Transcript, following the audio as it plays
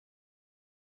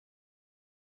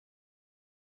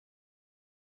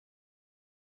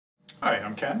Hi,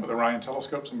 I'm Ken with Orion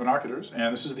Telescopes and Binoculars,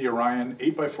 and this is the Orion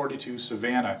 8x42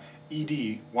 Savannah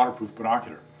ED Waterproof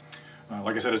Binocular.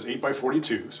 Like I said, it's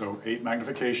 8x42, so 8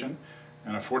 magnification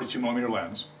and a 42mm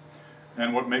lens.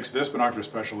 And what makes this binocular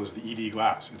special is the ED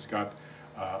glass. It's got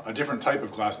a different type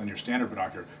of glass than your standard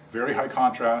binocular. Very high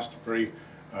contrast, very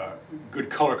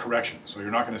good color correction, so you're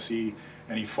not going to see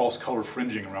any false color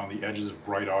fringing around the edges of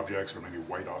bright objects or maybe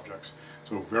white objects.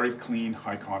 So very clean,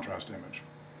 high contrast image.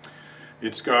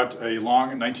 It's got a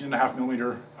long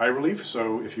 19.5mm eye relief,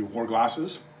 so if you wore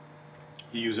glasses,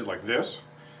 you use it like this.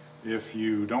 If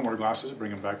you don't wear glasses, bring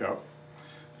them back up.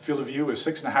 Field of view is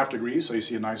 6.5 degrees, so you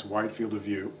see a nice wide field of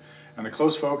view. And the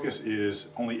close focus is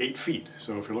only 8 feet,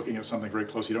 so if you're looking at something very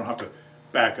close, you don't have to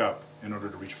back up in order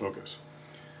to reach focus.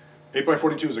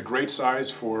 8x42 is a great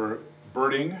size for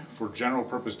birding, for general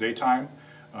purpose daytime.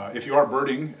 If you are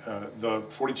birding, the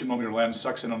 42mm lens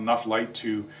sucks in enough light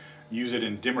to use it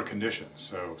in dimmer conditions,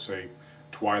 so say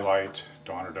twilight,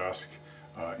 dawn or dusk,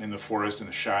 in the forest, in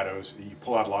the shadows. You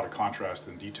pull out a lot of contrast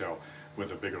and detail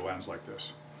with a bigger lens like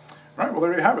this. All right, well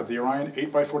there you have it, the Orion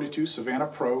 8x42 Savannah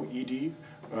Pro ED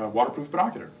Waterproof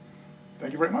Binocular.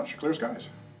 Thank you very much. Clear skies.